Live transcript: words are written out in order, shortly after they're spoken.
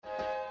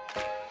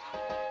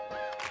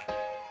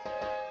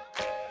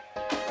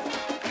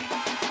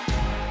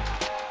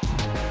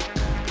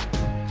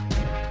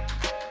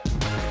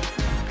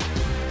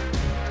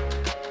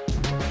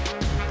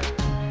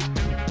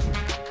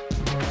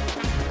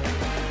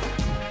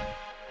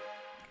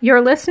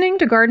You're listening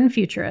to Garden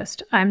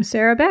Futurist. I'm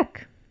Sarah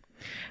Beck.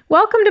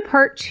 Welcome to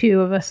part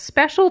 2 of a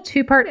special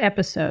 2-part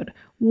episode,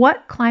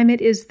 What Climate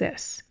Is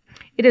This?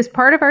 It is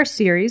part of our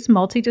series,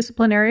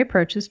 Multidisciplinary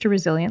Approaches to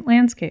Resilient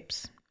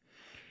Landscapes.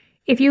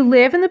 If you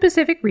live in the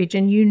Pacific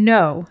region, you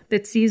know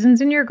that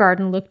seasons in your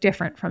garden look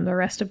different from the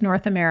rest of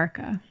North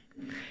America.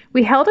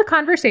 We held a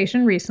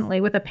conversation recently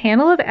with a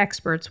panel of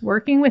experts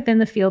working within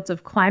the fields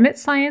of climate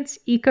science,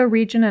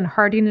 ecoregion, and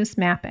hardiness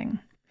mapping.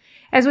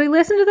 As we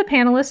listen to the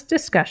panelists'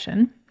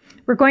 discussion,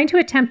 we're going to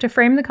attempt to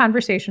frame the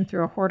conversation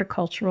through a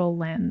horticultural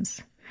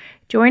lens.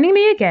 Joining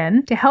me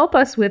again to help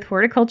us with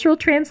horticultural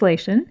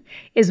translation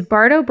is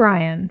Bart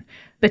O'Brien,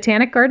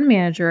 Botanic Garden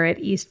Manager at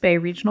East Bay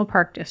Regional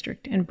Park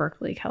District in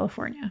Berkeley,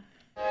 California.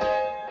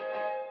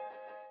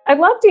 I'd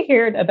love to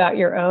hear about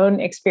your own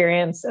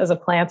experience as a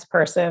plants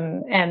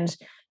person and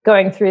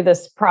going through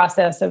this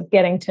process of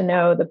getting to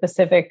know the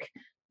Pacific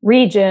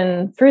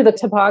region through the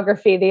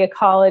topography, the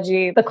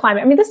ecology, the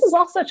climate. I mean, this is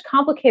all such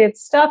complicated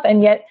stuff,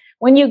 and yet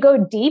when you go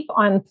deep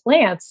on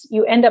plants,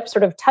 you end up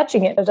sort of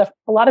touching it at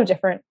a lot of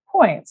different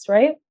points,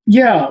 right?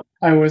 Yeah,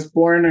 I was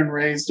born and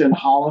raised in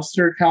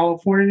Hollister,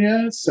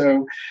 California,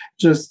 so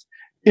just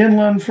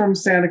inland from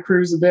Santa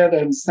Cruz a bit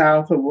and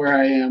south of where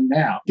I am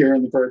now, here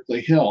in the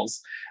Berkeley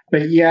Hills.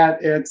 But yet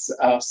it's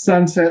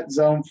Sunset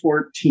Zone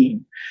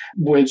 14,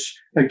 which,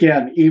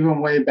 again,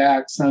 even way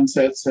back,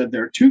 Sunset said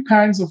there are two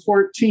kinds of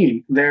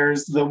 14.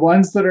 There's the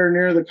ones that are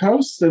near the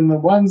coast and the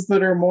ones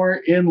that are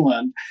more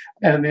inland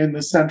and in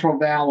the Central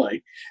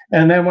Valley.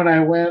 And then when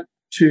I went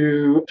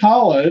to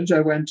college,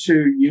 I went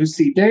to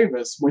UC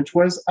Davis, which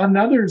was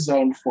another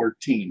Zone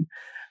 14.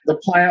 The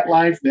plant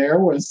life there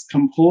was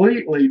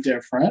completely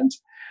different.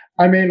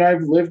 I mean,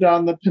 I've lived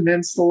on the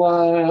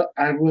peninsula,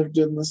 I've lived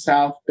in the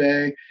South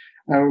Bay,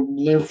 I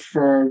lived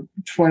for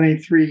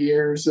 23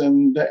 years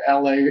in the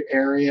LA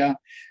area,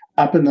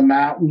 up in the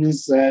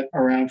mountains at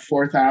around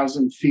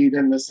 4,000 feet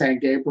in the San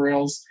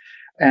Gabriels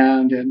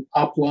and in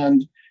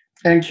upland.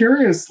 And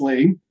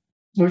curiously,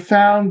 we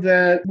found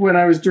that when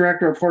I was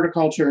director of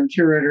horticulture and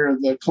curator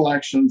of the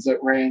collections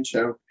at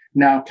Rancho,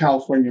 now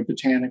California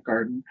Botanic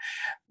Garden,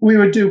 we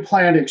would do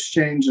plant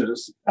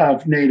exchanges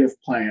of native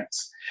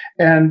plants.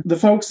 And the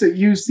folks at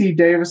UC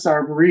Davis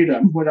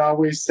Arboretum would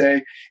always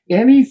say,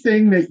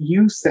 anything that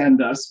you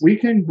send us, we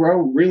can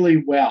grow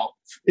really well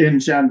in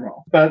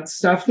general. But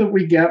stuff that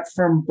we get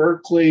from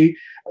Berkeley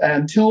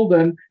and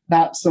Tilden,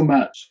 not so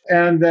much.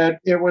 And that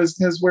it was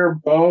because we're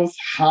both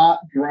hot,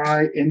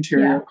 dry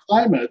interior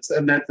climates,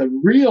 and that the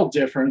real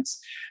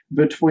difference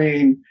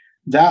between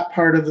that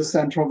part of the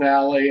Central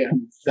Valley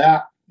and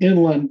that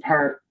inland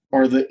part,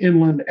 or the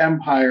Inland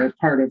Empire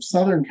part of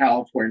Southern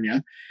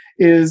California,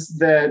 is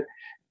that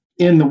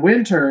in the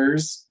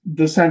winters,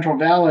 the Central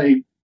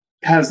Valley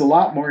has a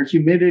lot more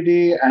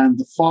humidity and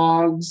the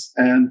fogs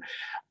and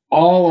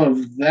all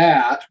of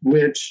that,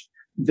 which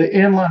the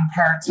inland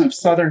parts of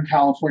Southern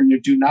California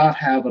do not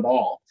have at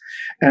all.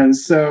 And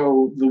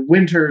so the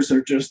winters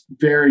are just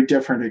very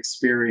different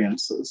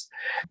experiences.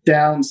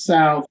 Down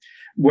south,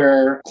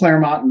 where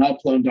Claremont and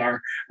Upland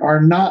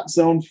are not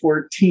Zone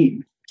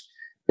 14.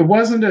 It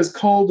wasn't as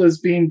cold as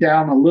being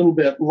down a little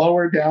bit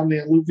lower down the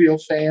alluvial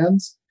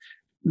fans.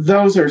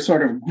 Those are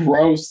sort of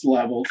gross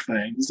level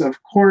things.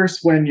 Of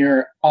course, when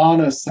you're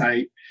on a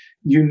site,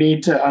 you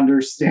need to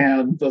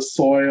understand the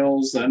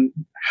soils and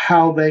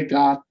how they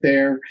got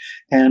there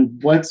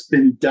and what's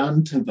been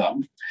done to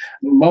them.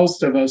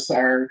 Most of us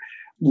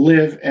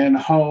live in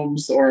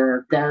homes or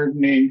are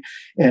gardening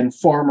in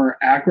former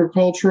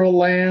agricultural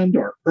land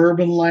or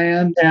urban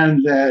land,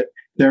 and that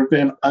there have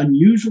been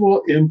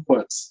unusual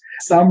inputs,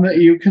 some that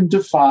you can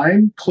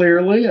define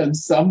clearly and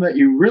some that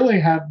you really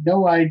have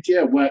no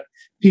idea what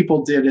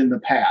people did in the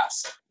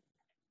past.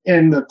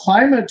 In the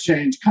climate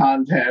change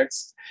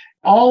context,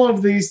 all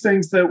of these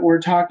things that were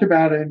talked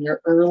about in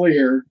your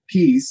earlier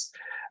piece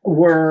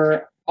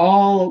were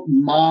all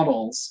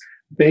models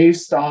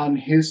based on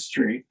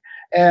history.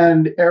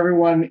 And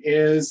everyone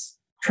is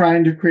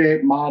trying to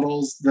create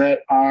models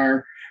that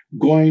are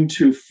going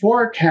to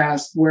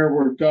forecast where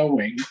we're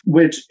going,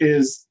 which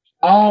is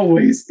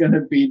always going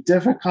to be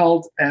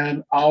difficult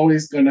and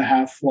always going to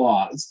have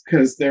flaws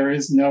because there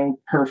is no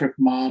perfect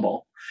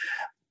model.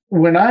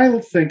 When I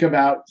think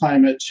about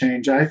climate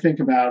change, I think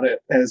about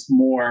it as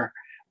more,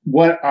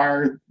 what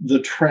are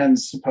the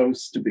trends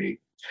supposed to be?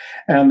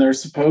 And they're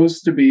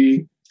supposed to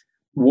be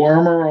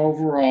warmer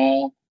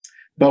overall,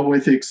 but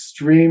with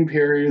extreme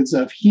periods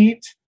of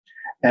heat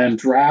and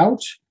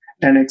drought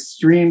and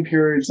extreme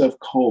periods of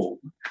cold.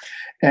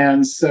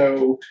 And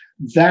so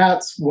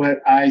that's what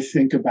I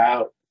think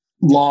about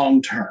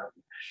long term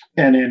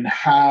and in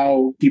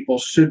how people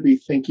should be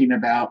thinking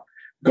about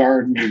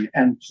gardening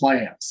and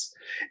plants.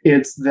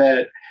 It's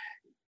that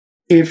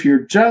if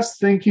you're just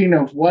thinking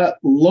of what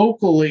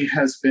locally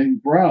has been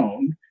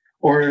grown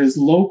or is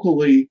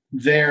locally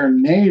their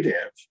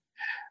native,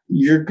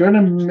 you're going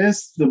to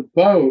miss the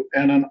boat,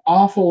 and an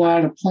awful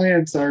lot of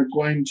plants are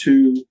going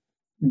to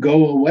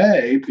go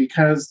away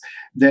because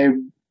they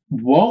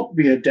won't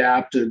be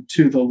adapted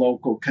to the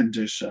local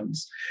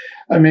conditions.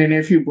 I mean,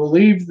 if you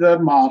believe the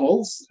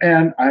models,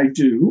 and I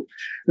do,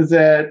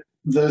 that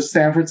the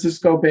San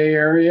Francisco Bay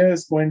Area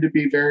is going to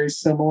be very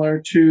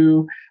similar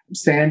to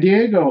San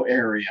Diego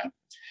area,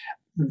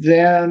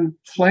 then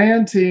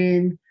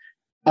planting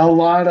a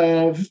lot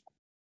of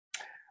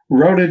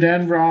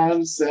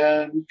rhododendrons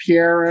and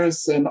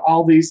pieris and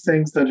all these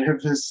things that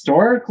have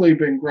historically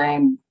been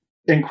grown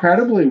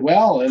incredibly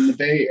well in the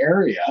Bay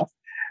Area,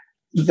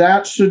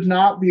 that should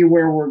not be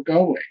where we're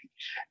going.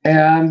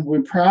 And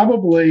we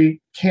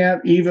probably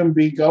can't even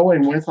be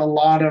going with a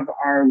lot of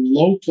our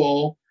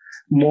local,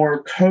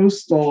 more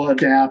coastal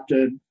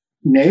adapted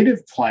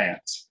native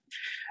plants.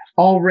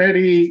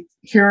 Already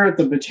here at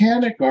the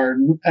Botanic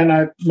Garden, and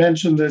I've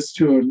mentioned this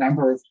to a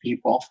number of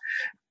people,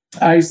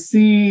 I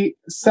see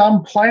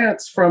some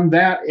plants from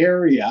that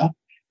area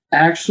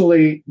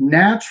actually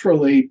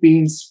naturally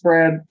being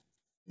spread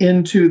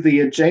into the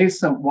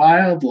adjacent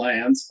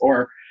wildlands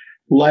or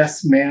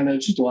less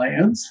managed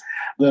lands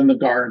than the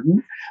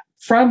garden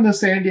from the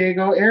San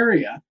Diego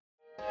area.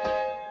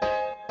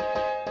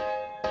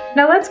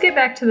 Now let's get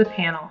back to the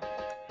panel.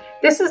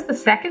 This is the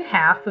second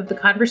half of the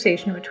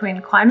conversation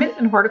between climate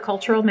and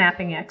horticultural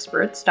mapping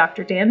experts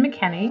Dr. Dan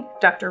McKenney,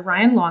 Dr.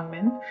 Ryan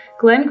Longman,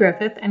 Glenn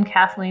Griffith, and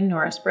Kathleen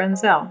Norris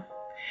Brenzel.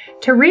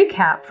 To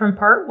recap from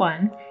part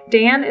one,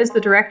 Dan is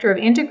the Director of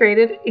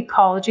Integrated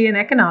Ecology and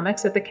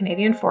Economics at the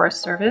Canadian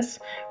Forest Service.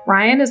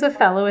 Ryan is a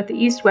fellow at the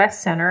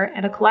East-West Center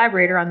and a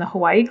collaborator on the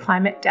Hawaii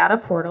Climate Data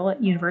Portal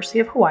at University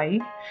of Hawaii.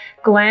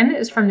 Glenn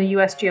is from the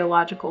U.S.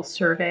 Geological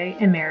Survey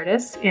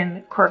Emeritus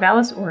in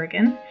Corvallis,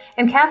 Oregon.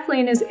 And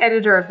Kathleen is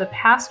editor of the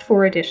past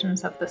 4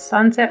 editions of the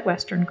Sunset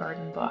Western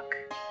Garden book.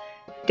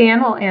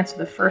 Dan will answer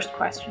the first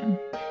question.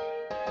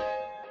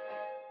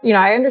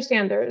 I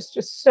understand there's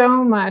just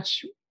so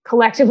much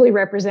collectively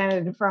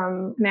represented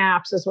from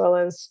maps as well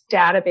as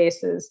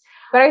databases.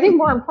 But I think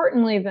more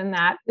importantly than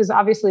that is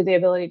obviously the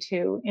ability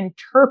to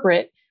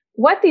interpret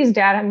what these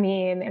data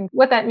mean and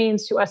what that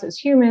means to us as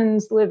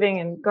humans living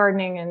and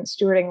gardening and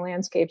stewarding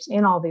landscapes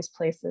in all these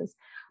places.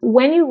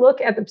 When you look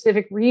at the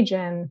Pacific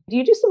region, do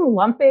you do some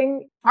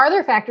lumping? Are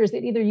there factors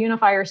that either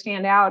unify or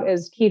stand out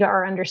as key to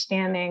our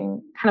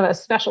understanding kind of a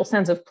special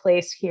sense of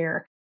place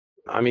here?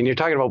 I mean, you're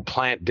talking about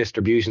plant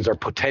distributions or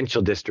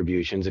potential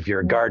distributions if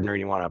you're a gardener and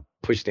you want to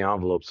push the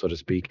envelope, so to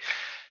speak.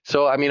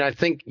 So, I mean, I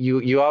think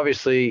you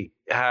obviously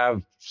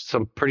have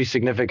some pretty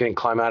significant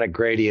climatic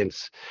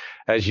gradients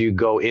as you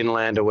go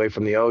inland away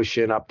from the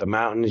ocean, up the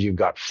mountains. You've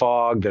got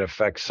fog that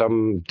affects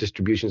some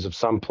distributions of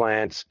some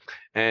plants.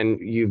 And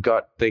you've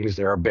got things,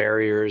 there are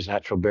barriers,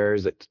 natural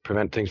barriers that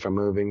prevent things from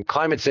moving.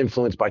 Climate's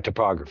influenced by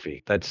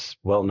topography. That's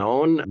well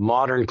known.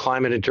 Modern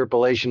climate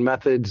interpolation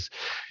methods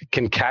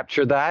can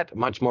capture that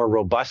much more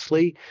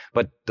robustly.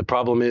 But the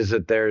problem is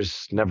that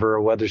there's never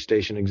a weather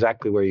station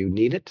exactly where you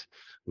need it,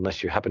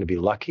 unless you happen to be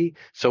lucky.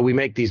 So we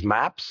make these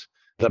maps.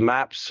 The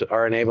maps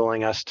are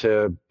enabling us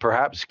to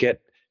perhaps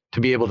get to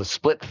be able to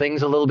split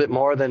things a little bit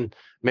more than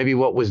maybe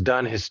what was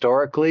done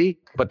historically.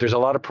 But there's a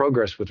lot of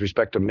progress with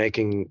respect to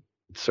making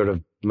sort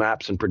of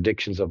maps and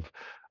predictions of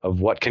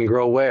what can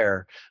grow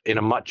where in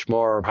a much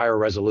more higher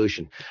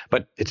resolution.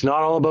 But it's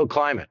not all about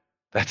climate.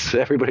 That's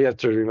everybody has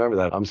to remember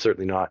that. I'm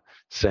certainly not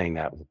saying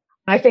that.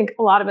 I think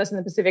a lot of us in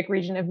the Pacific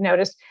region have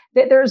noticed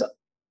that there's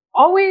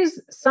always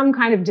some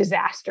kind of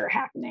disaster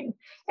happening.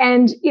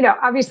 And,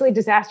 obviously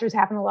disasters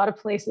happen in a lot of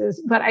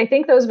places, but I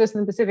think those of us in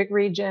the Pacific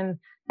region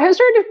have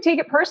started to take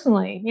it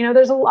personally.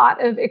 There's a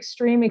lot of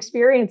extreme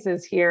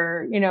experiences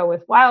here,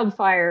 with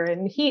wildfire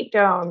and heat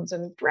domes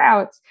and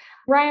droughts.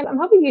 Ryan, I'm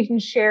hoping you can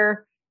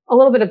share a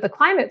little bit of the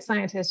climate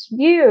scientist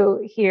view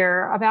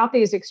here about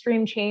these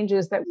extreme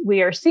changes that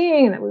we are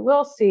seeing and that we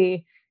will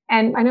see.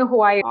 And I know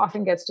Hawaii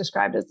often gets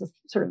described as the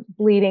sort of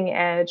bleeding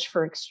edge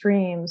for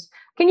extremes.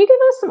 Can you give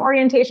us some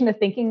orientation to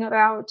thinking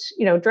about,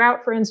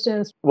 drought, for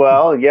instance?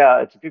 Well,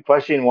 yeah, it's a good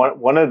question.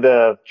 One of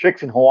the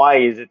tricks in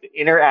Hawaii is that the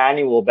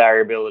interannual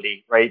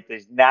variability, right?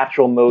 These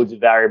natural modes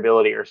of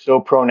variability are so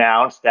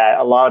pronounced that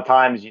a lot of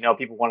times,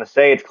 people want to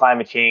say it's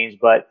climate change,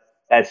 but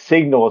that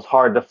signal is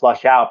hard to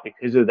flush out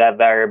because of that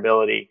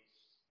variability.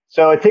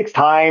 So it takes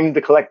time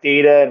to collect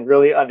data and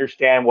really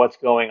understand what's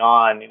going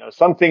on.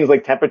 Some things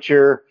like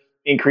temperature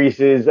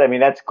increases, I mean,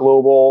 that's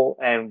global,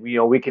 and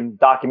we can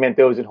document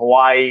those in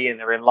Hawaii and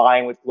they're in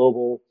line with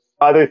global.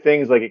 Other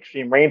things like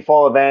extreme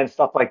rainfall events,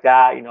 stuff like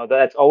that,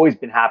 that's always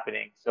been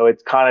happening. So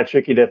it's kind of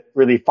tricky to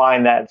really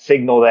find that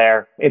signal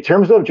there. In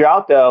terms of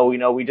drought, though,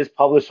 we just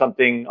published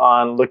something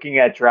on looking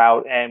at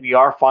drought, and we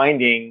are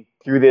finding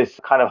through this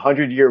kind of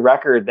 100-year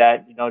record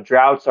that,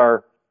 droughts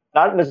are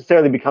not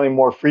necessarily becoming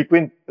more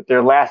frequent, but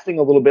they're lasting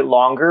a little bit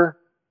longer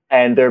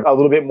and they're a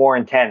little bit more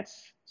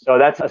intense. So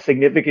that's a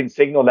significant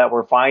signal that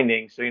we're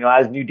finding. So,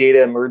 as new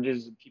data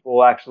emerges, people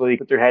will actually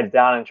put their heads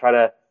down and try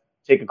to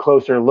take a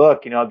closer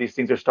look. These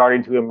things are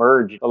starting to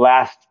emerge. The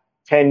last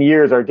 10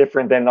 years are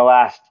different than the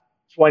last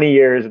 20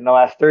 years and the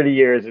last 30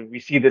 years. And we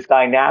see this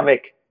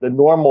dynamic, the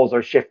normals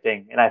are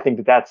shifting. And I think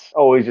that that's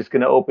always just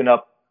going to open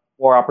up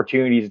more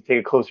opportunities to take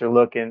a closer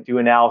look and do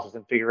analysis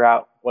and figure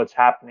out what's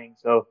happening.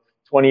 So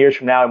 20 years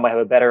from now, we might have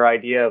a better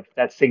idea if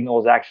that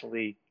signals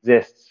actually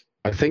exists.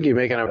 I think you're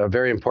making a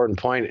very important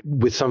point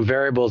with some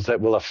variables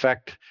that will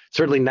affect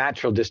certainly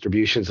natural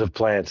distributions of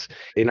plants.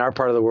 In our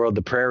part of the world,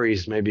 the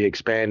prairies may be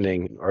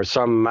expanding, or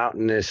some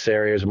mountainous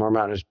areas, more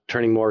mountainous,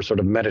 turning more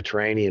sort of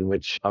Mediterranean,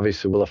 which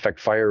obviously will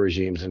affect fire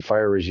regimes. And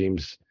fire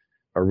regimes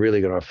are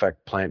really going to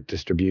affect plant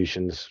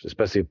distributions,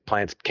 especially if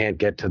plants can't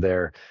get to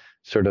their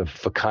sort of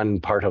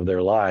fecund part of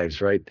their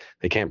lives, right?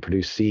 They can't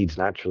produce seeds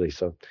naturally.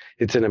 So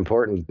it's an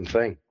important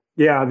thing.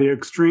 Yeah, the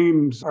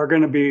extremes are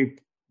going to be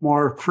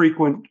more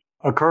frequent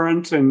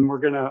occurrence, and we're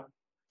going to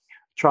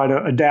try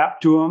to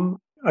adapt to them.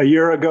 A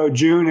year ago,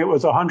 June, it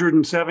was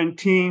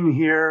 117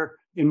 here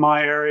in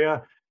my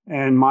area,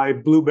 and my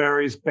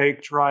blueberries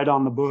baked right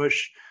on the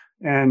bush.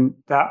 And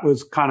that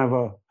was kind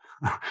of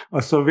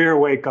a severe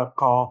wake-up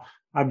call.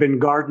 I've been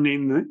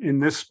gardening in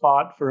this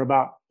spot for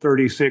about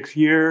 36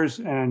 years,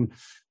 and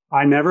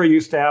I never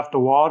used to have to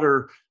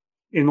water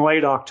in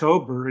late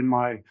October in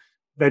my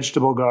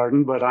vegetable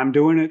garden, but I'm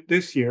doing it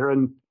this year.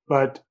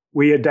 But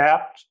we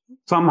adapt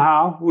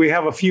somehow. We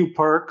have a few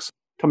perks.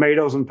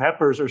 Tomatoes and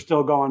peppers are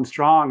still going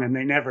strong, and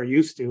they never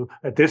used to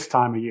at this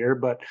time of year.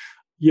 But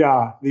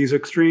yeah, these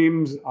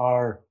extremes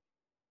are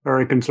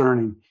very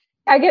concerning.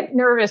 I get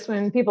nervous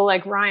when people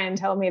like Ryan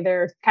tell me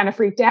they're kind of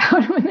freaked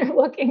out when they're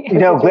looking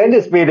at Glenn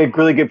just made a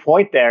really good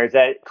point there, is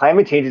that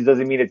climate change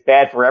doesn't mean it's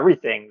bad for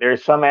everything.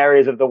 There's some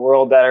areas of the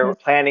world that are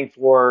planning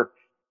for,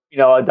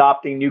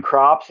 adopting new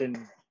crops and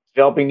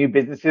developing new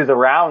businesses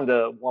around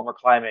the warmer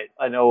climate.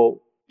 I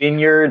know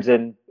vineyards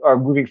and are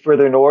moving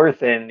further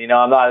north. And,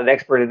 I'm not an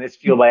expert in this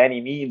field by any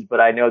means,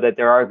 but I know that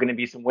there are going to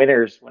be some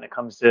winners when it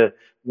comes to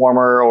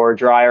warmer or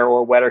drier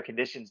or wetter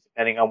conditions,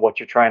 depending on what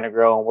you're trying to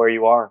grow and where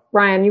you are.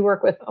 Ryan, you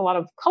work with a lot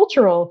of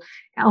cultural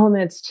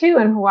elements too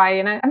in Hawaii.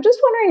 And I'm just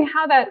wondering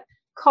how that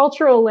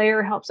cultural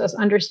layer helps us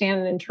understand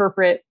and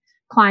interpret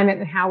climate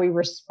and how we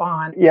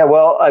respond. Yeah,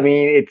 well,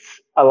 it's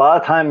a lot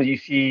of times you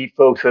see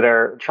folks that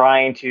are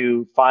trying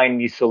to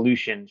find these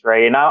solutions,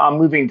 right? And I'm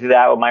moving to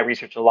that with my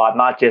research a lot,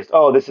 not just,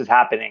 this is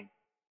happening,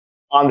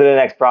 on to the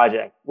next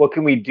project. What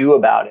can we do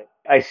about it?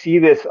 I see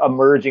this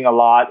emerging a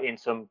lot in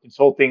some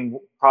consulting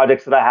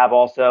projects that I have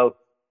also,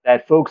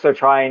 that folks are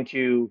trying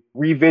to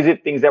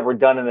revisit things that were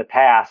done in the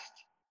past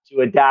to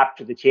adapt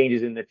to the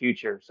changes in the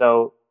future.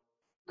 So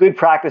good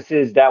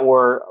practices that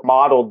were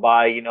modeled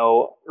by,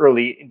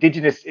 early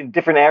indigenous in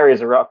different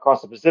areas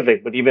across the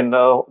Pacific, but even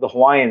the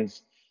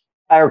Hawaiians,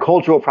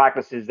 agricultural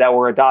practices that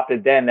were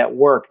adopted then that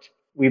worked.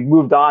 We've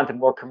moved on to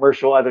more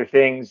commercial other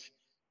things,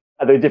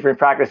 other different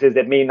practices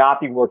that may not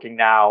be working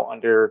now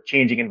under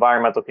changing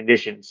environmental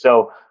conditions.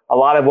 So a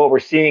lot of what we're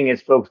seeing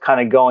is folks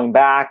kind of going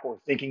back or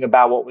thinking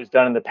about what was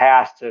done in the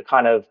past to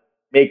kind of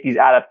make these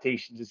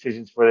adaptation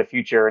decisions for the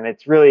future. And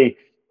it's really,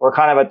 we're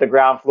kind of at the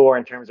ground floor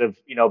in terms of,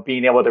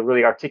 being able to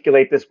really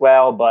articulate this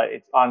well, but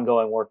it's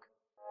ongoing work.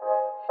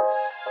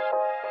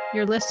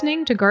 You're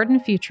listening to Garden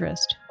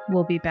Futurist.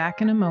 We'll be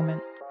back in a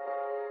moment.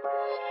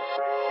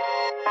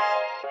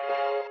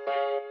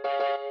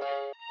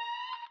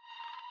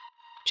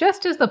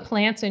 Just as the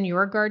plants in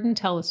your garden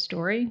tell a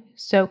story,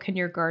 so can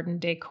your garden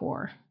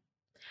decor.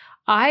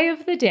 Eye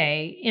of the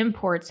Day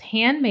imports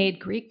handmade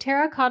Greek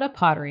terracotta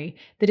pottery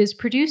that is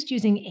produced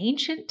using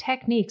ancient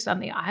techniques on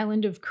the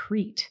island of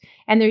Crete,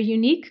 and their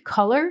unique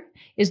color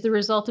is the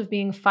result of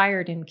being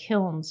fired in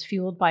kilns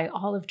fueled by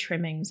olive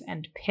trimmings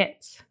and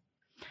pits.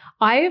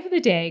 Eye of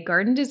the Day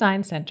Garden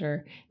Design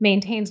Center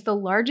maintains the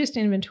largest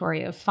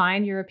inventory of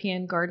fine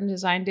European garden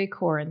design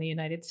decor in the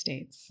United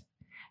States.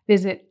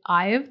 Visit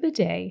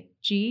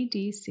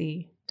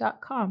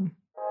eyeofthedaygdc.com.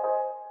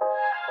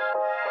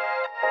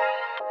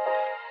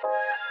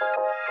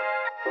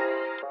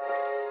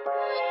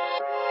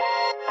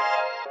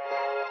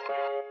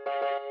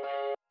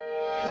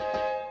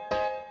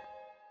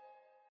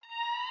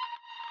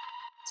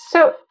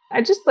 So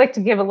I'd just like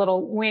to give a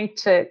little wink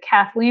to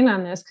Kathleen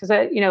on this, because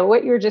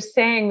what you're just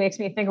saying makes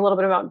me think a little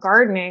bit about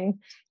gardening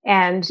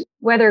and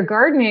whether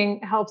gardening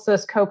helps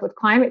us cope with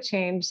climate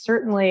change.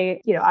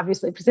 Certainly,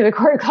 obviously Pacific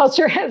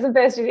Horticulture has a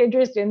vested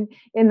interest in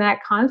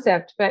that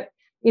concept, but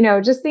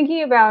just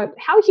thinking about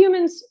how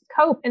humans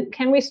cope, and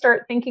can we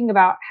start thinking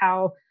about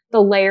how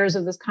the layers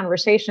of this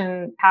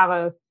conversation have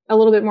a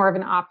little bit more of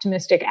an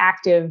optimistic,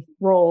 active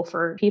role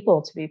for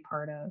people to be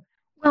part of?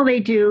 Well,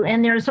 they do.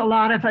 And there's a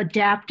lot of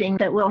adapting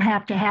that will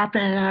have to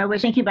happen. And I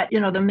was thinking about,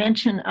 the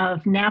mention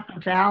of Napa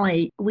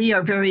Valley. We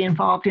are very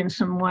involved in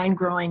some wine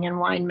growing and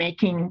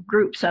winemaking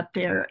groups up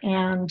there.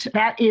 And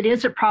that it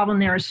is a problem.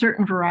 There are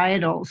certain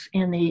varietals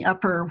in the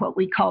upper, what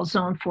we call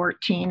Zone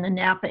 14, the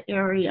Napa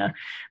area,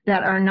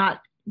 that are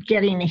not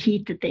getting the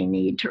heat that they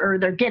need, or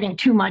they're getting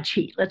too much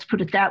heat. Let's put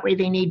it that way.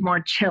 They need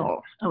more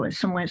chill.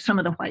 Some of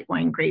the white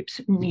wine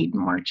grapes need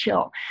more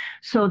chill.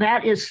 So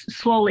that is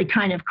slowly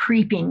kind of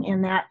creeping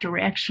in that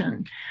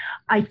direction.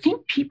 I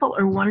think people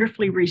are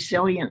wonderfully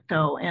resilient,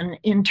 though, and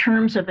in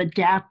terms of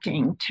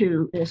adapting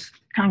to this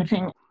kind of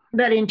thing.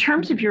 But in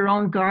terms of your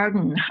own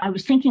garden, I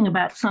was thinking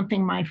about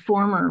something my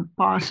former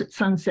boss at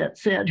Sunset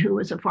said, who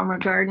was a former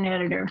garden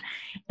editor,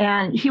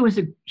 and he was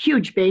a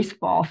huge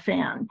baseball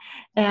fan.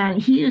 And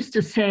he used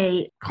to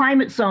say,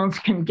 climate zones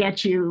can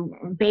get you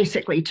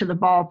basically to the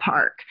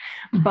ballpark,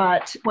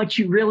 but what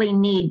you really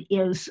need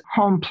is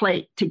home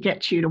plate to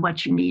get you to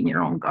what you need in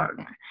your own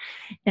garden.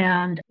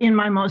 And in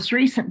my most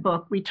recent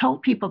book, we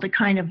told people to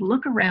kind of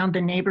look around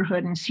the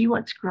neighborhood and see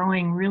what's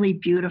growing really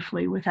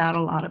beautifully without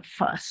a lot of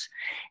fuss,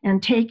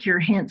 and take your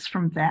hints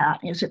from that.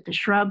 Is it the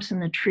shrubs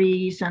and the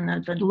trees and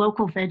the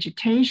local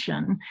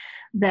vegetation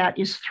that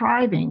is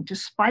thriving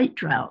despite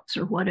droughts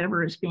or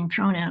whatever is being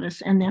thrown at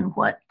us? And then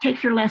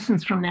take your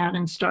lessons from that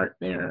and start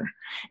there.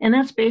 And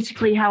that's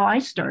basically how I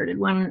started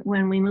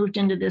when we moved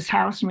into this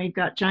house, and we've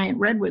got giant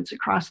redwoods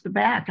across the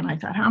back. And I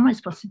thought, how am I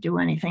supposed to do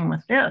anything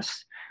with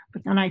this?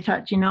 But then I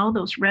thought,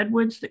 those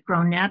redwoods that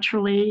grow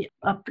naturally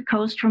up the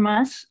coast from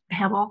us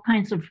have all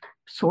kinds of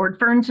sword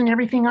ferns and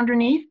everything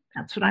underneath.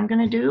 That's what I'm going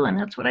to do. And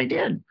that's what I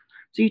did.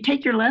 So you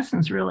take your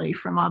lessons really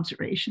from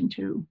observation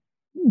too.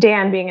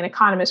 Dan, being an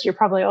economist, you're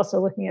probably also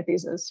looking at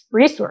these as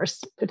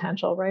resource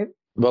potential, right?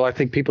 Well, I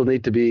think people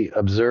need to be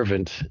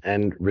observant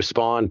and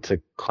respond to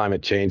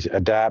climate change,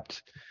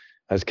 adapt,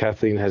 as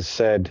Kathleen has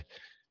said.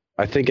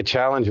 I think a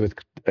challenge with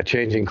a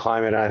changing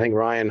climate, and I think,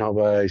 Ryan,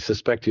 I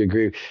suspect you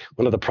agree,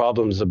 one of the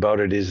problems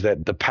about it is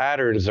that the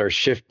patterns are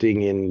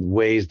shifting in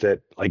ways that,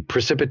 like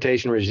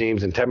precipitation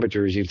regimes and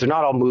temperature regimes, they're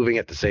not all moving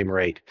at the same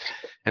rate.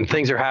 And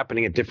things are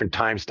happening at different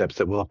time steps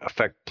that will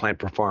affect plant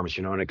performance.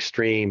 An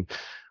extreme,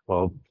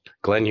 well,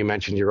 Glenn, you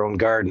mentioned your own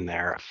garden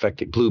there,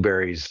 affecting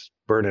blueberries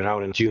burning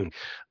out in June.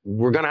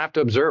 We're going to have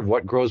to observe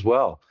what grows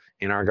well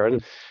in our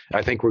garden.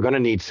 I think we're going to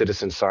need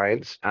citizen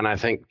science, and I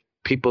think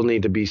people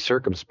need to be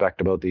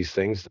circumspect about these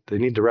things. They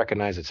need to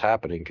recognize it's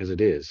happening, because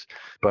it is,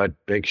 but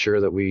make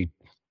sure that we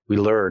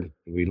learn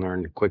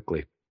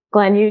quickly.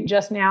 Glenn, you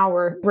just now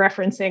were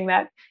referencing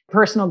that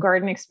personal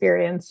garden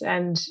experience.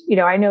 And,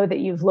 I know that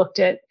you've looked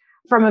at,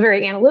 from a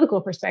very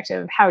analytical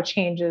perspective, how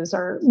changes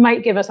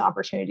might give us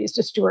opportunities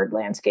to steward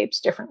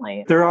landscapes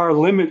differently. There are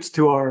limits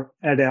to our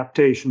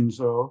adaptations,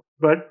 though.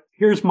 But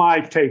here's my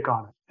take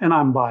on it. And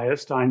I'm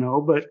biased, I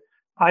know, but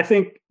I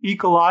think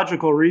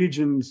ecological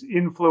regions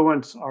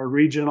influence our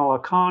regional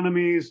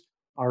economies,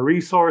 our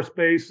resource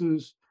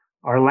bases,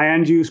 our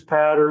land use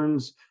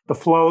patterns, the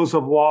flows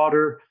of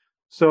water.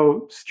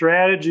 So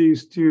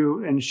strategies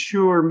to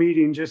ensure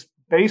meeting just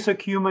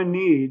basic human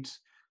needs,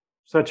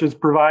 such as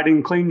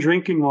providing clean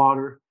drinking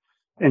water,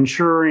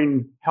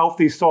 ensuring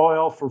healthy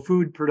soil for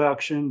food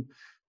production,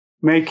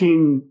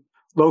 making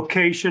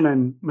location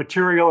and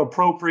material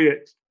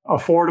appropriate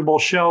affordable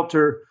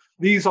shelter,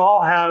 these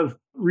all have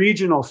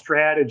regional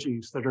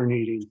strategies that are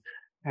needed.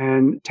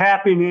 And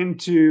tapping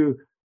into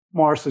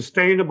more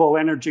sustainable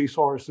energy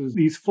sources,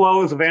 these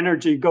flows of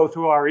energy go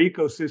through our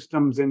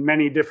ecosystems in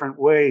many different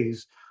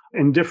ways,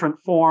 in different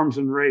forms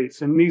and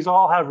rates. And these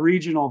all have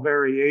regional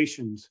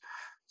variations.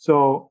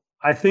 So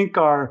I think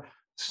our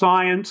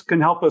science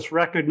can help us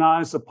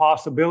recognize the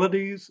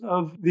possibilities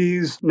of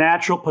these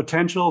natural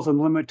potentials and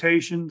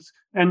limitations.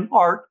 And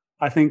art,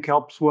 I think,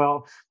 helps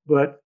well.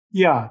 But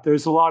yeah,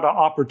 there's a lot of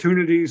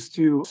opportunities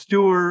to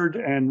steward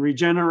and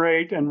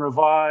regenerate and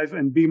revive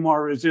and be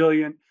more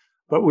resilient,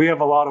 but we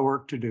have a lot of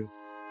work to do.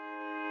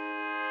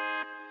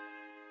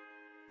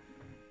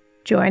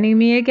 Joining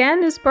me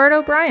again is Bart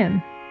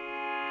O'Brien.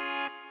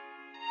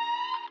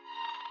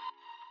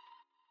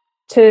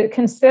 To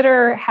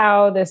consider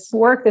how this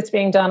work that's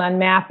being done on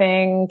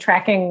mapping,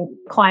 tracking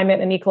climate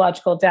and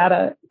ecological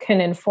data can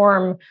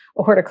inform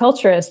a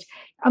horticulturist,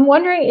 I'm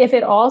wondering if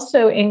it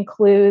also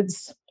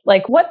includes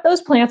what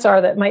those plants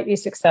are that might be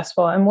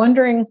successful. I'm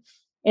wondering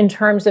in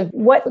terms of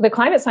what the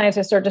climate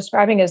scientists are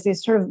describing as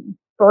these sort of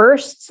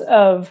bursts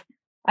of,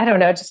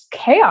 just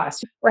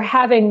chaos. We're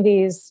having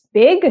these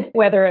big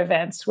weather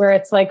events where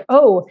it's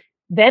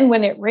then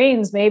when it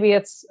rains, maybe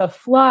it's a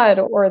flood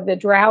or the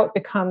drought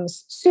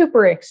becomes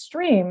super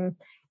extreme.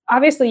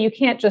 Obviously, you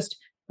can't just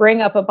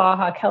bring up a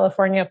Baja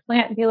California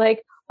plant and be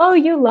like, oh,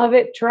 you love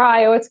it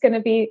dry. Oh, it's going to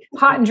be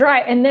hot and dry.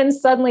 And then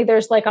suddenly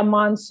there's a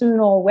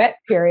monsoonal wet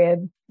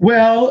period.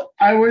 Well,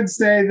 I would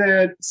say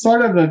that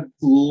sort of the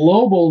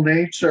global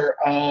nature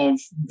of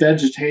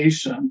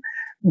vegetation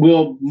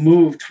will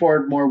move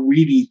toward more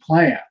weedy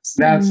plants.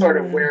 That's sort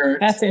of where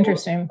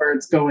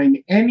it's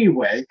going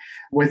anyway,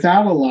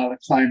 without a lot of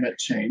climate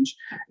change.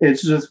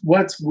 It's just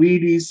what's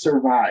weedy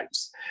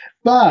survives.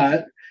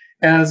 But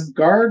as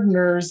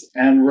gardeners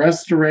and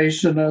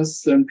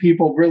restorationists and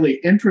people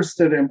really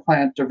interested in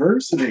plant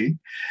diversity,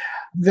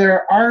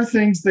 there are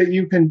things that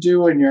you can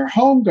do in your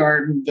home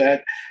garden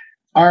that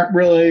aren't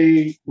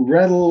really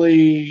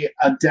readily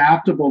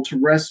adaptable to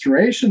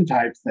restoration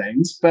type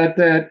things, but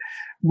that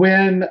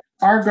when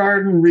our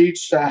garden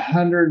reached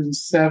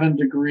 107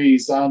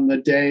 degrees on the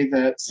day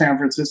that San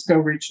Francisco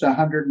reached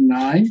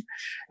 109,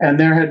 and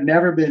there had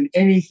never been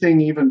anything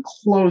even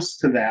close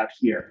to that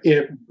here.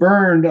 It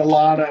burned a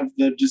lot of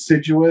the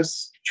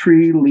deciduous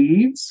tree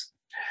leaves,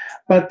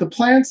 but the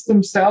plants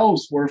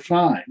themselves were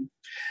fine.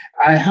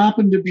 I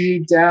happened to be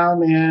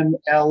down in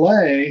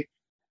LA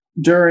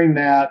during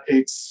that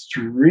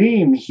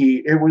extreme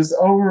heat. It was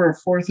over a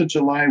 4th of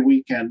July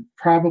weekend,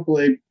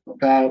 probably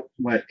about,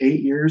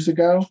 8 years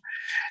ago.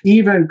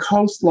 Even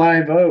Coast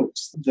Live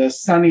Oaks, the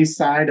sunny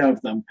side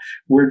of them,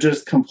 were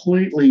just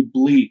completely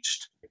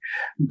bleached.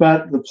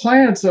 But the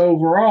plants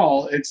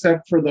overall,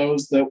 except for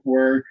those that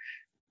were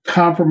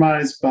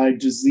compromised by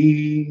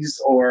disease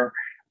or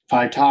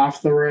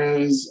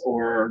phytophthora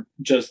or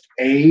just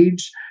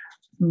age,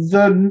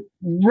 the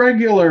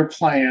regular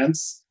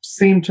plants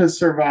seem to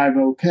survive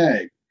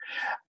okay.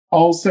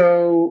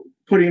 Also,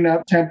 putting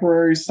up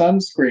temporary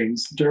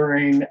sunscreens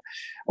during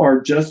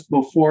or just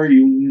before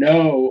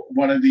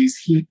one of these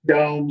heat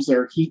domes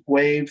or heat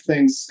wave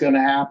things is going to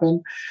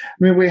happen.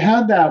 I mean, we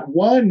had that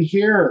one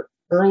here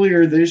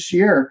earlier this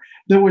year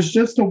that was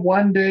just a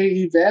one-day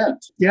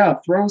event. Yeah,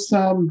 throw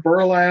some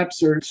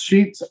burlaps or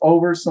sheets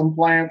over some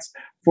plants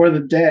for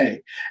the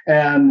day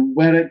and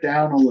wet it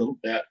down a little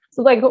bit.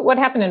 So like what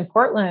happened in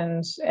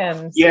Portland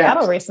and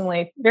Seattle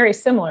recently, very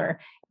similar.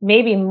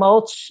 Maybe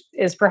mulch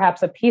is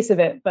perhaps a piece of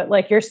it, but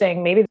like you're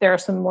saying, maybe there are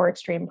some more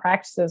extreme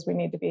practices we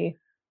need to be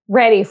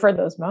ready for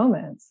those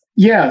moments.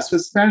 Yes,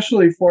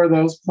 especially for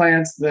those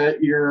plants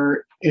that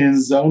you're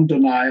in zone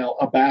denial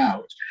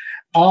about.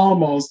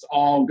 Almost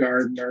all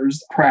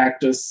gardeners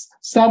practice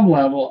some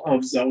level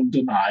of zone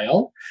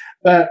denial,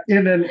 but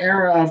in an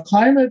era of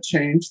climate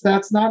change,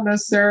 that's not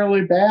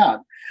necessarily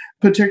bad,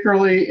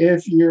 particularly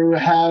if you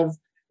have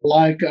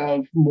like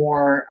a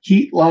more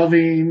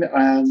heat-loving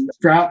and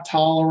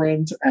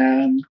drought-tolerant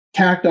and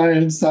cacti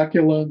and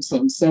succulents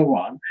and so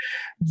on.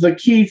 The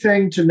key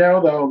thing to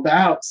know, though,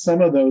 about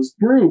some of those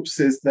groups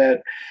is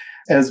that,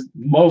 as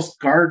most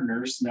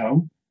gardeners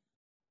know,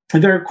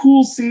 there are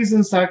cool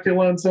season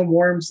succulents and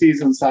warm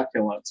season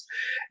succulents,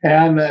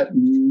 and that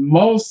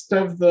most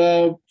of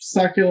the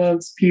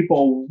succulents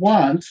people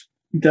want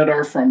that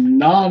are from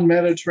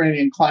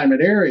non-Mediterranean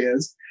climate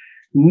areas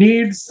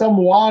need some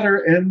water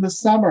in the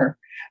summer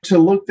to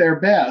look their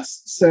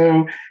best.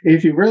 So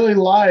if you really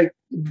like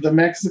the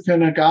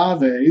Mexican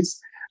agaves,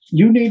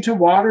 you need to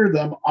water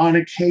them on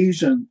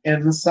occasion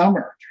in the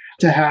summer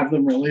to have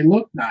them really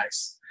look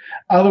nice.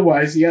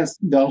 Otherwise, yes,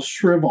 they'll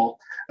shrivel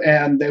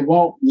and they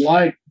won't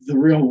like the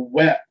real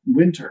wet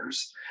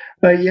winters.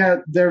 But yet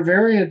they're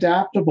very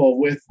adaptable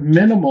with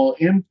minimal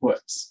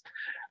inputs.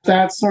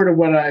 That's sort of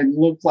what I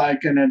look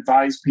like and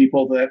advise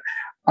people that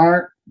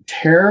aren't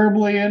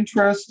terribly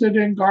interested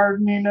in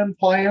gardening and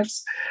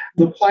plants.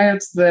 The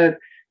plants that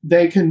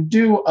they can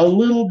do a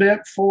little bit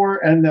for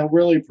and they'll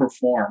really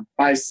perform.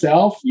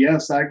 Myself,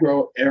 yes, I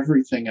grow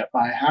everything at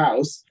my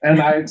house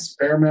and I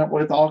experiment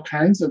with all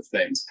kinds of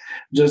things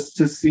just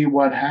to see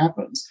what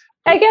happens.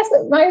 I guess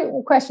my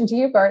question to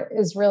you, Bart,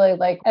 is really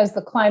like, as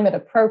the climate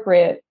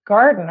appropriate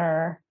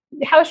gardener,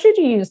 how should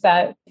you use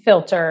that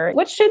filter?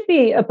 What should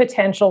be a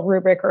potential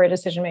rubric or a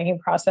decision-making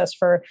process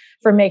for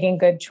making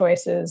good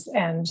choices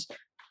and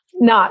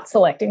not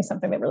selecting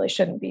something that really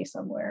shouldn't be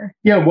somewhere?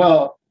 Yeah,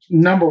 well,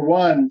 number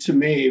one to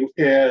me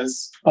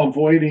is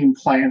avoiding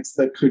plants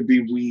that could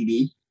be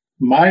weedy.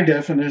 My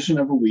definition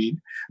of a weed,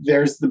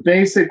 there's the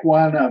basic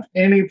one of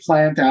any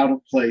plant out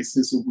of place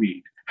is a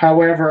weed.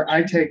 However,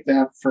 I take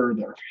that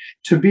further.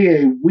 To be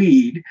a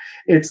weed,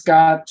 it's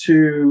got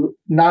to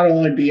not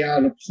only be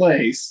out of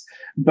place,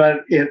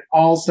 but it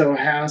also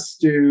has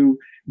to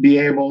be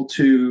able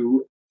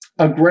to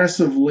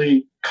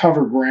aggressively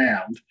cover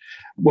ground,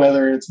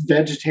 whether it's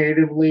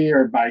vegetatively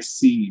or by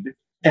seed,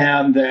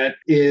 and that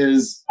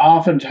is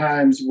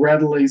oftentimes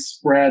readily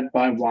spread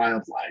by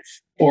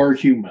wildlife or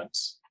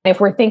humans. If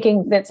we're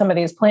thinking that some of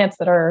these plants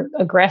that are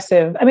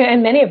aggressive, I mean,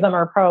 and many of them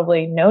are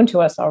probably known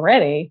to us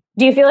already,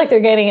 do you feel like they're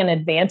getting an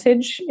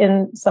advantage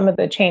in some of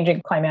the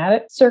changing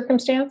climatic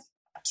circumstance?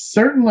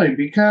 Certainly,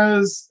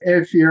 because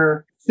if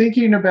you're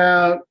thinking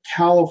about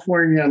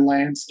California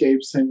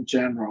landscapes in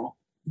general,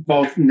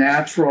 both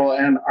natural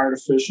and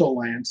artificial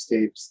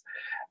landscapes,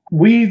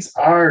 weeds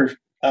are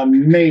a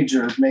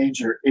major,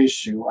 major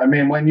issue. I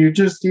mean, when you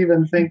just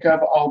even think of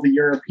all the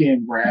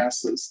European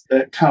grasses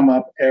that come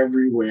up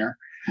everywhere,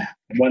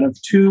 one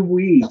of two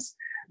weeds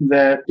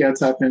that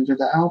gets up into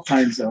the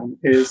alpine zone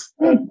is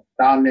a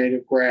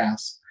non-native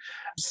grass.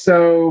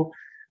 So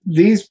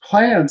these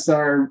plants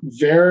are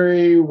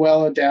very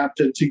well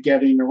adapted to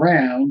getting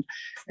around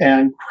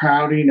and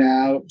crowding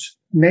out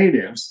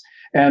natives.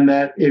 And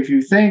that if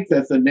you think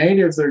that the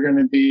natives are going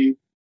to be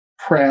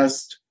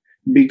pressed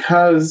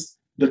because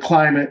the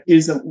climate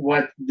isn't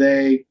what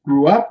they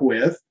grew up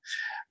with,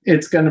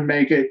 it's going to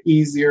make it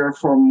easier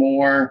for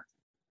more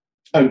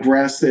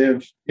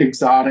aggressive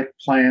exotic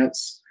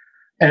plants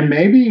and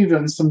maybe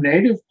even some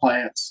native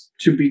plants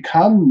to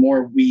become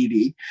more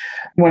weedy.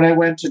 When I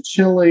went to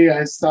Chile,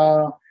 I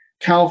saw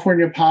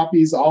California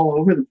poppies all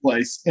over the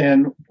place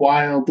in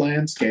wild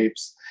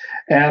landscapes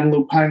and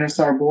Lupinus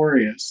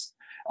arboreus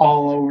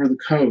all over the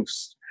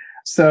coast.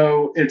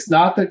 So it's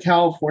not that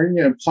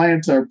California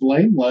plants are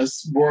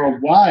blameless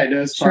worldwide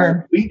as far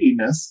as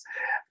weediness.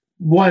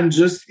 one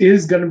just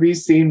is going to be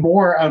seeing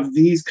more of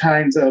these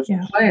kinds of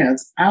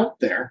plants out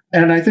there.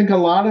 And I think a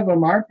lot of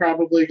them are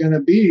probably going to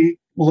be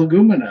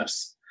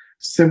leguminous,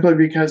 simply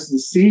because the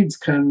seeds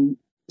can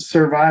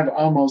survive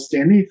almost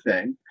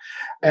anything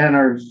and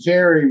are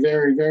very,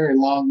 very, very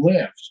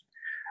long-lived.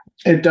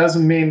 It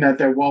doesn't mean that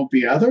there won't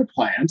be other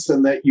plants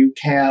and that you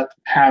can't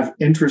have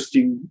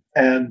interesting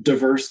and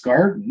diverse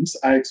gardens.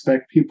 I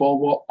expect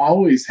people will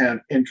always have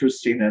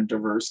interesting and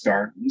diverse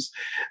gardens.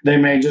 They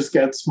may just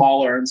get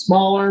smaller and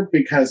smaller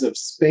because of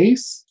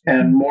space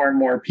and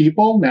more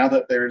people now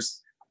that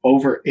there's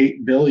over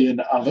 8 billion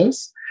of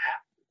us.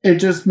 It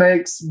just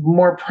makes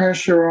more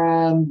pressure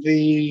on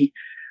the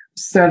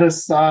set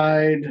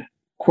aside,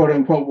 quote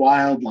unquote,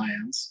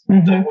 wildlands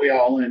that we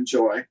all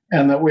enjoy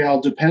and that we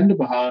all depend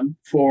upon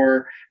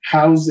for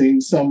housing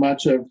so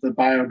much of the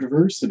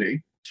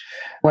biodiversity.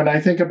 When I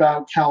think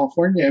about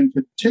California in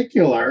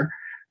particular,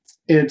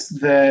 it's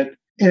that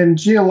in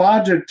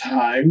geologic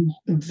time,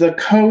 the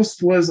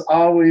coast was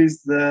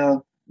always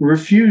the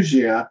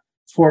refugia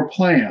for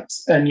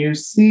plants. And you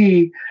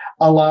see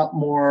a lot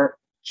more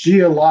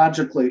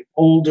geologically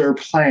older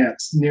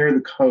plants near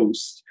the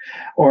coast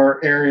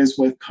or areas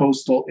with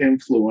coastal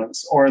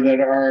influence or that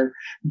are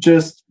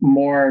just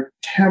more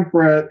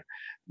temperate,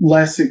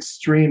 less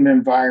extreme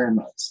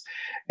environments.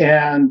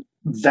 And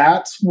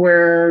that's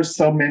where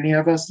so many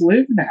of us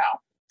live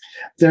now.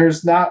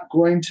 There's not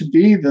going to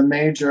be the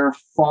major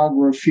fog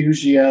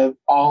refugia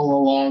all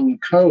along the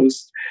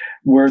coast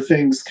where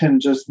things can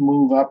just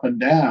move up and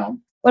down.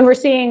 When we're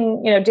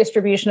seeing,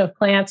 distribution of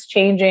plants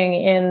changing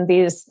in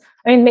these,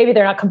 maybe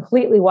they're not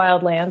completely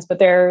wildlands, but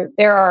there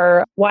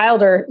are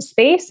wilder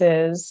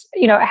spaces,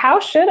 how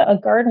should a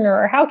gardener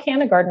or how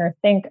can a gardener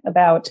think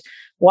about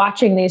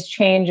watching these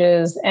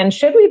changes? And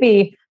should we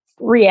be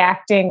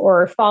reacting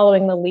or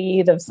following the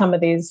lead of some of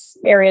these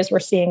areas we're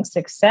seeing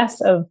success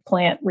of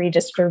plant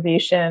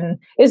redistribution?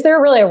 Is there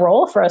really a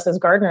role for us as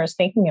gardeners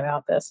thinking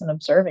about this and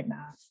observing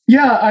that?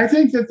 Yeah, I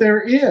think that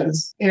there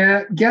is.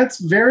 It gets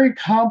very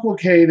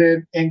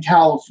complicated in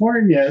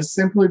California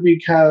simply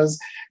because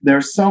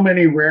there's so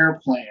many rare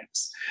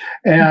plants.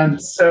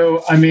 And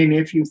so,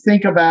 if you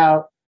think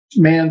about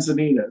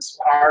manzanitas,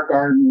 our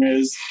garden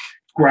is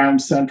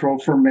ground central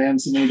for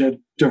manzanita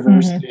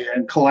diversity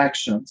and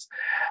collections.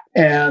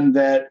 And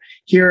that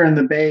here in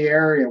the Bay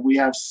Area, we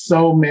have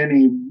so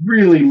many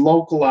really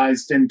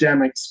localized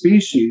endemic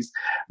species,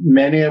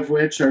 many of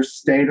which are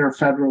state or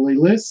federally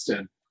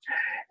listed.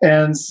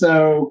 And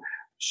so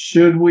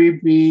should we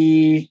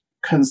be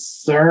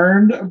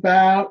concerned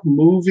about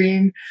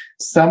moving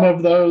some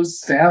of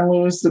those San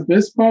Luis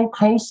Obispo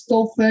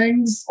coastal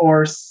things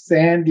or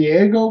San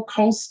Diego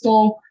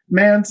coastal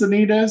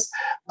manzanitas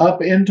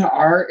up into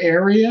our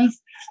area,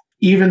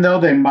 even though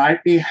they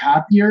might be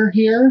happier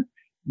here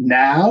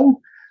now?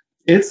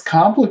 It's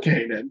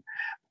complicated.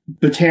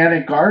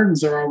 Botanic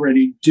gardens are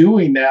already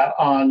doing that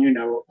on,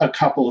 a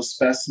couple of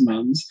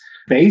specimens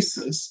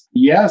basis.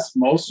 Yes,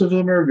 most of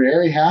them are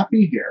very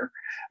happy here,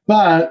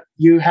 but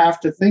you have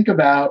to think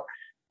about,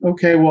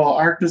 okay, well,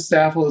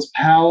 Arctostaphylos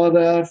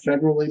pallida,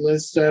 federally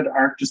listed,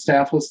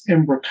 Arctostaphylos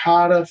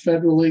imbricata,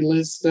 federally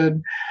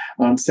listed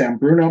on San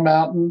Bruno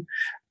Mountain.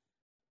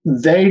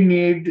 They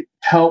need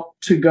help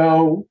to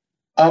go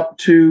up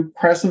to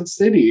Crescent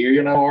City,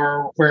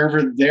 or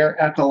wherever their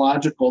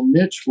ecological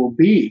niche will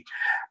be.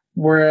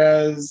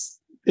 Whereas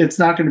it's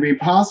not going to be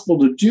possible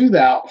to do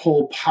that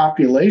whole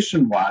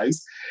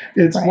population-wise.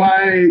 It's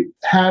why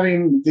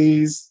having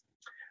these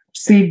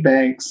seed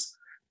banks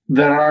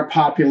that are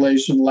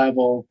population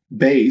level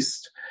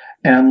based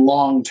and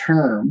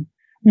long-term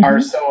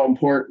are so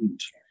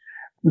important.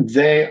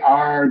 They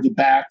are the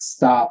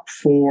backstop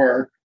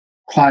for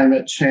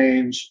climate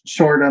change,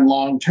 short and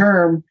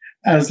long-term,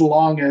 as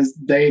long as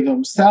they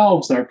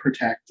themselves are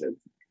protected.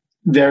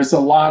 There's a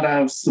lot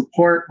of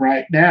support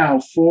right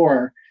now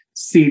for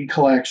seed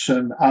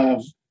collection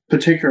of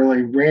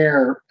particularly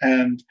rare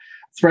and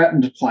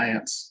threatened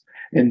plants,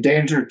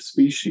 endangered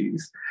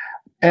species,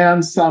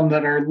 and some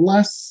that are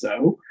less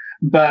so.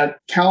 But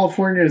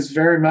California is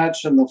very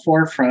much in the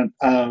forefront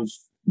of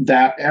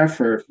that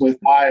effort with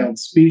wild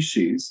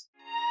species.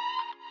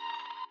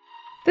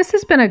 This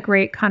has been a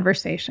great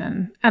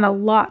conversation and a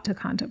lot to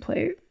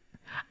contemplate.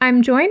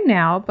 I'm joined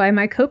now by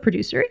my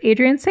co-producer,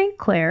 Adrienne St.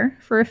 Clair,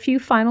 for a few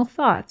final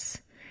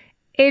thoughts.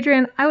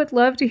 Adrienne, I would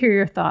love to hear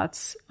your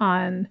thoughts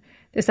on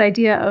this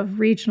idea of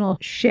regional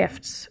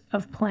shifts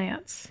of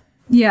plants.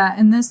 Yeah,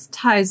 and this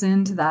ties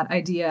into that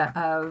idea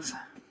of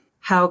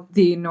how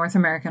the North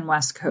American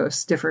West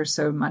Coast differs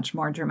so much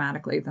more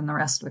dramatically than the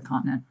rest of the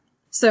continent.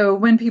 So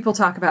when people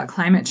talk about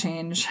climate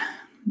change,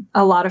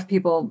 a lot of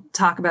people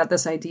talk about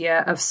this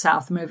idea of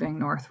south moving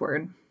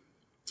northward.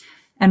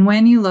 And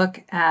when you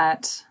look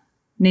at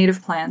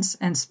native plants,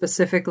 and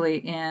specifically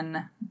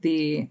in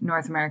the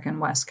North American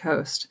West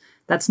Coast,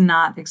 that's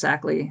not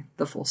exactly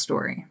the full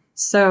story.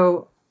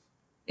 So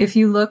if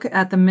you look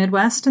at the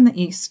Midwest and the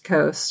East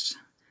Coast,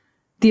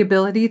 the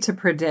ability to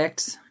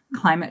predict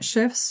climate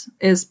shifts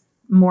is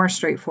more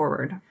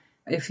straightforward.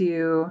 If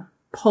you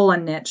pull a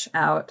niche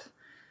out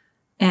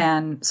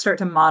and start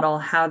to model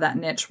how that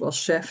niche will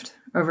shift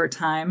over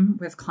time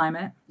with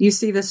climate, you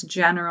see this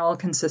general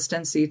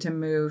consistency to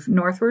move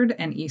northward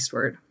and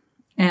eastward,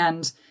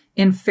 and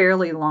in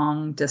fairly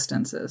long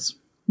distances.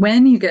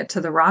 When you get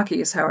to the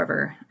Rockies,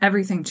 however,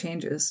 everything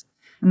changes.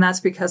 And that's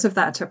because of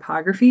that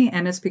topography,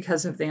 and it's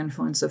because of the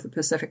influence of the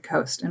Pacific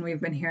coast. And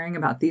we've been hearing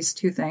about these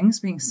two things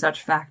being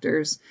such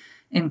factors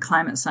in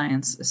climate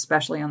science,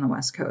 especially on the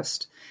West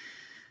Coast.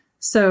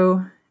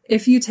 So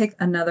if you take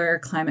another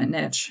climate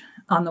niche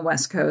on the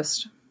West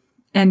Coast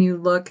and you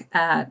look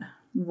at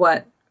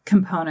what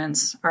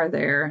components are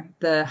there,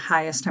 the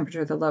highest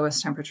temperature, the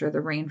lowest temperature, the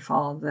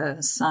rainfall,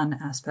 the sun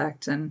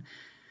aspect,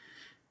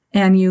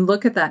 and you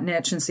look at that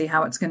niche and see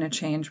how it's going to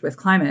change with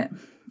climate,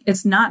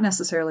 it's not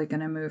necessarily going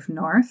to move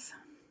north.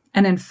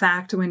 And in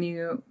fact, when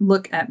you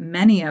look at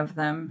many of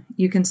them,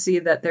 you can see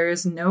that there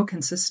is no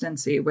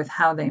consistency with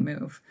how they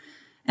move.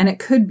 And it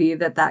could be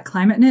that that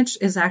climate niche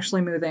is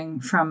actually moving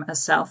from a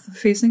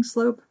south-facing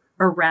slope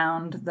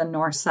around the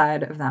north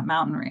side of that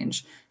mountain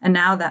range. And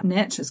now that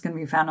niche is going to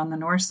be found on the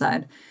north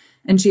side.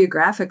 And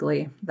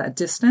geographically, that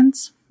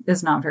distance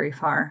is not very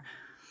far.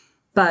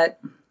 But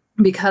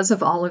because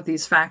of all of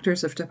these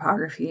factors of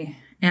topography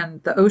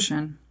and the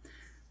ocean,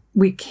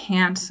 we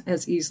can't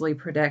as easily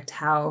predict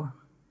how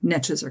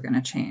niches are going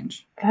to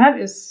change. That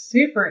is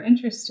super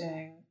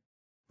interesting.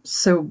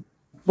 So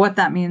what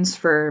that means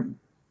for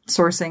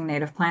sourcing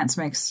native plants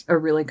makes a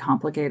really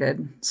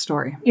complicated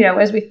story. You know,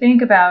 as we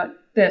think about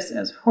this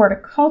as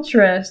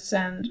horticulturists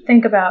and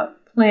think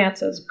about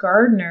plants as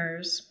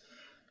gardeners,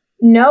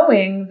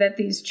 knowing that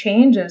these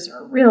changes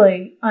are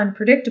really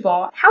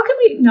unpredictable, how can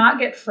we not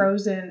get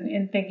frozen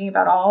in thinking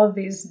about all of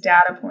these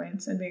data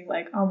points and being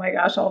like, oh my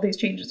gosh, all these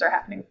changes are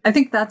happening? I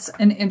think that's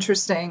an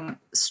interesting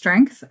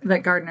strength that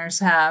gardeners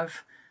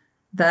have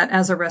that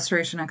as a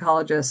restoration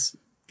ecologist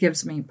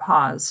gives me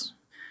pause.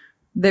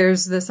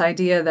 There's this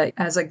idea that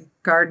as a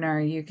gardener,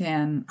 you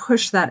can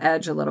push that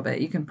edge a little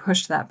bit. You can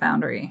push that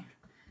boundary.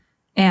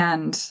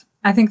 And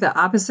I think the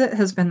opposite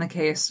has been the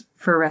case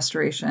for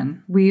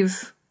restoration.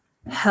 We've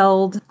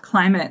held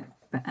climate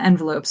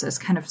envelopes as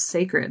kind of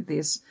sacred,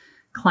 these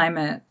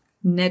climate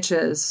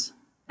niches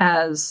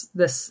as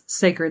this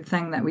sacred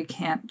thing that we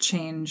can't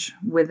change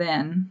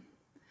within,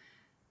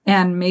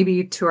 and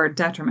maybe to our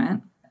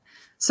detriment.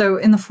 So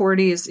in the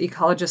 40s,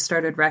 ecologists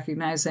started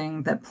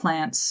recognizing that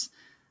plants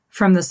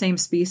from the same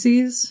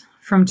species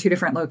from two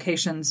different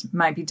locations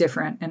might be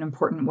different in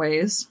important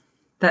ways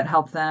that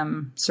help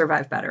them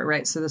survive better,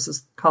 right? So this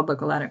is called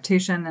local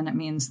adaptation, and it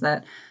means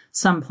that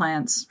some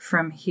plants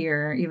from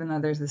here, even though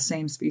there's the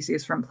same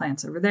species from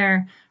plants over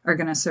there, are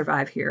going to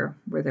survive here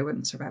where they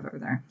wouldn't survive over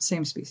there.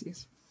 Same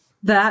species.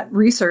 That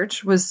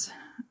research was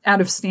out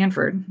of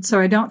Stanford.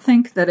 So I don't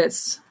think that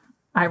it's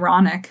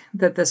ironic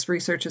that this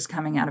research is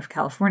coming out of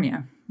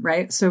California,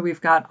 right? So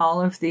we've got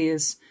all of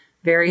these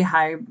very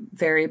high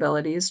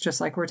variabilities,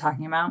 just like we're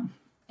talking about.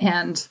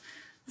 And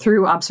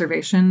through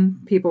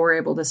observation, people were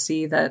able to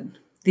see that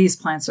these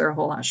plants are a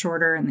whole lot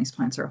shorter and these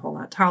plants are a whole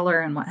lot taller.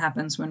 And what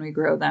happens when we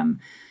grow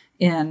them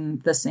in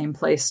the same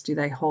place? Do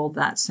they hold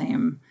that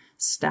same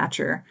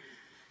stature?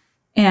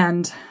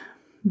 And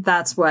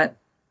that's what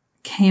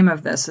came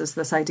of this, is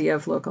this idea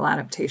of local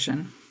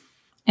adaptation.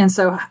 And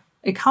so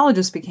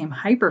ecologists became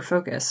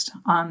hyper-focused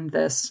on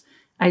this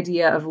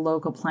idea of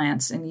local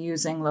plants and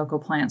using local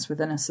plants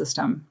within a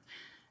system.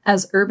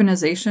 As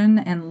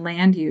urbanization and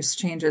land use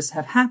changes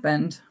have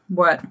happened,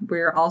 what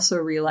we're also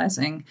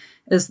realizing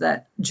is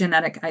that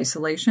genetic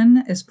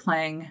isolation is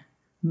playing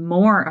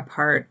more a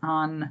part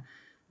on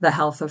the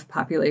health of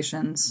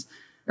populations,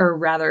 or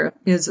rather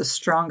is a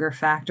stronger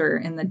factor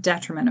in the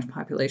detriment of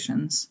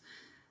populations.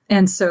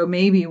 And so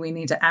maybe we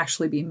need to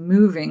actually be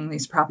moving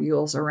these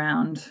propagules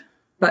around,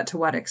 but to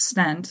what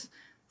extent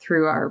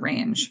through our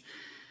range.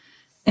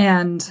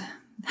 And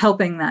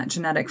helping that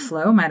genetic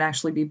flow might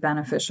actually be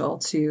beneficial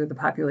to the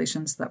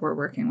populations that we're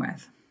working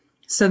with.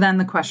 So then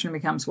the question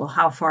becomes, well,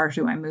 how far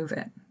do I move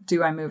it?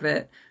 Do I move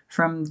it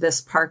from this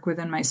park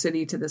within my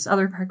city to this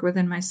other park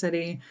within my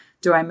city?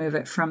 Do I move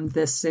it from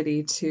this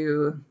city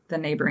to the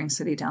neighboring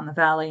city down the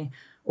valley?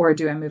 Or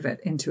do I move it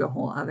into a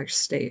whole other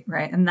state,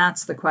 right? And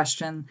that's the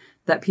question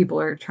that people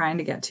are trying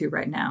to get to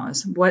right now,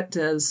 is what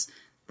does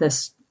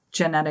this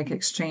genetic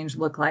exchange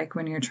look like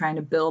when you're trying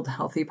to build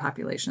healthy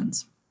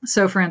populations?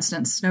 So, for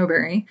instance,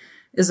 snowberry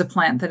is a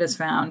plant that is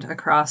found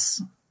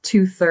across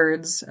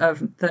 2/3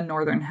 of the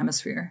northern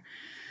hemisphere.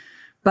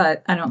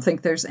 But I don't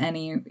think there's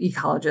any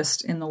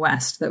ecologist in the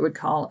West that would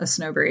call a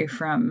snowberry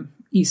from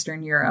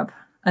Eastern Europe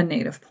a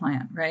native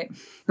plant, right?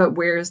 But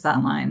where is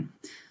that line?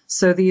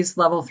 So these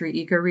level 3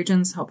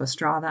 ecoregions help us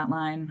draw that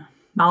line.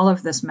 All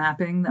of this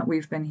mapping that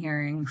we've been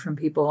hearing from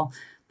people,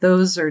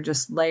 those are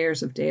just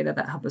layers of data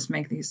that help us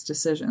make these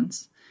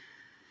decisions.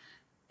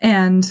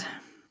 And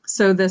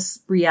so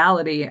this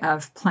reality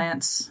of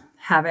plants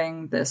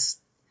having this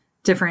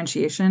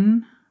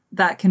differentiation,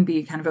 that can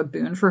be kind of a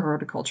boon for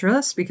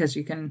horticulturalists, because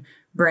you can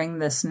bring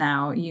this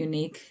now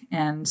unique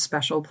and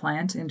special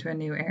plant into a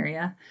new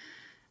area.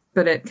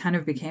 But it kind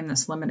of became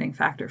this limiting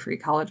factor for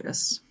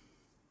ecologists.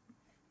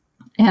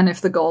 And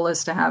if the goal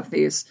is to have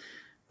these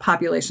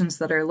populations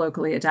that are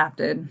locally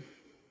adapted,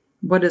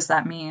 what does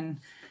that mean?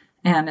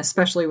 And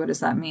especially, what does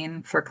that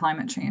mean for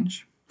climate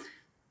change?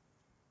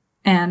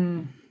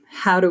 And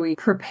how do we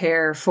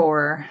prepare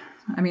for,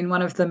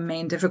 one of the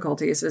main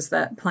difficulties is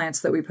that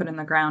plants that we put in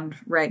the ground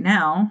right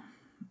now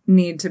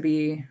need to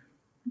be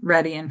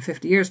ready in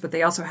 50 years, but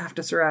they also have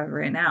to survive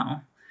right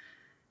now.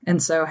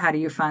 And so how do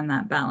you find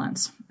that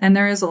balance? And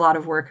there is a lot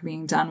of work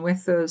being done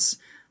with those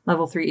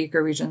level 3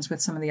 ecoregions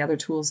with some of the other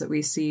tools that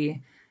we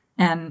see,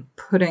 and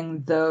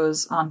putting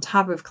those on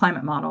top of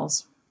climate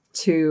models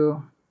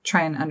to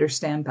try and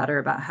understand better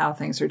about how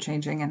things are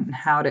changing and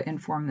how to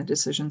inform the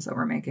decisions that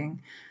we're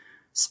making,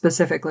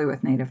 specifically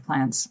with native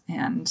plants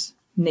and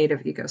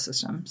native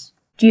ecosystems.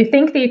 Do you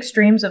think the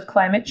extremes of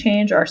climate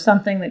change are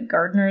something that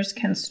gardeners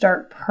can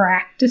start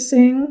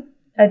practicing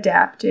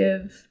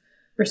adaptive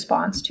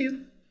response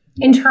to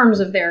in terms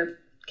of their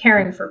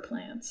caring for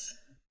plants?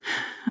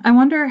 I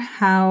wonder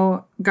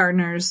how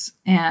gardeners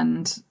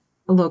and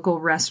local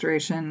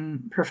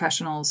restoration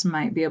professionals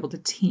might be able to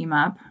team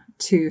up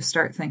to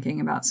start thinking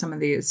about some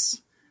of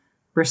these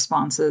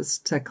responses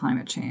to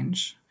climate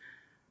change.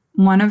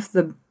 One of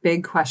the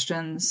big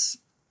questions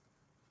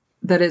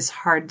that is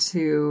hard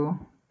to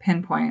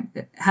pinpoint,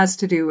 it has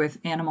to do with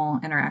animal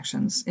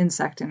interactions,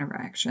 insect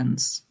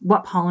interactions.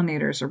 What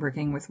pollinators are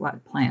working with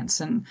what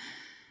plants? And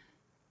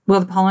will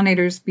the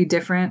pollinators be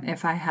different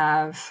if I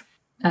have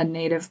a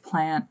native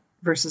plant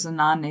versus a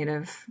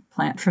non-native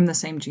plant from the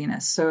same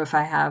genus? So if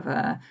I have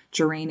a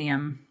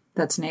geranium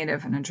that's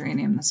native and a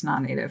geranium that's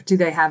non-native, do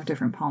they have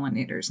different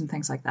pollinators and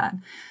things like that?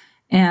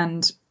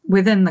 And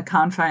within the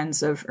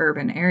confines of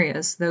urban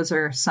areas, those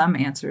are some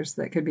answers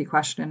that could be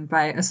questioned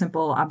by a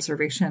simple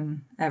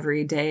observation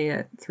every day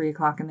at 3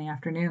 o'clock in the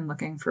afternoon,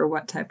 looking for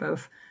what type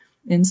of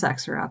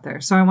insects are out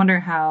there. So I wonder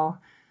how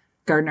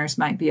gardeners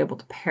might be able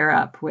to pair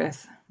up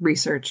with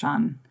research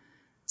on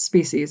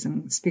species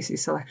and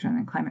species selection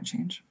and climate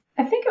change.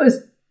 I think it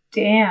was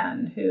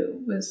Dan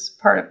who was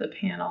part of the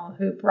panel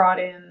who brought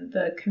in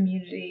the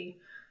community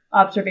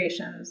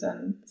observations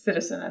and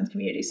citizen and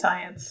community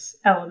science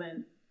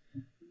element.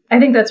 I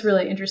think that's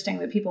really interesting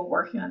that people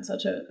working on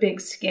such a big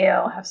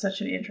scale have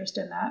such an interest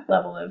in that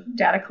level of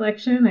data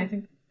collection. I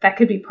think that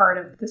could be part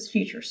of this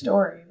future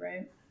story,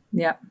 right?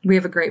 Yeah. We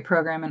have a great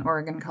program in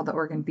Oregon called the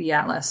Oregon Bee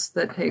Atlas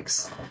that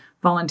takes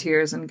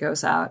volunteers and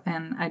goes out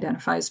and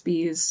identifies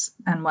bees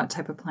and what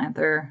type of plant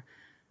they're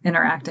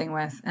interacting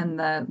with. And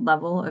the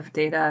level of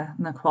data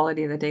and the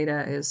quality of the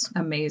data is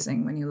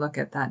amazing when you look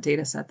at that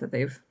data set that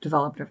they've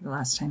developed over the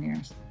last 10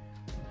 years.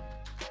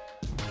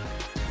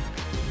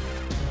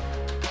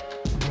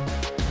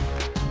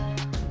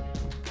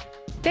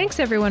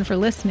 Thanks everyone for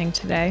listening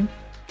today.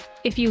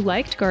 If you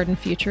liked Garden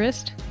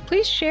Futurist,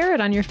 please share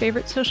it on your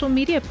favorite social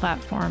media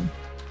platform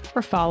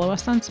or follow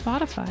us on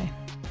Spotify.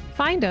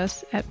 Find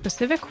us at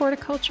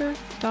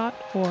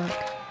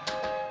pacifichorticulture.org.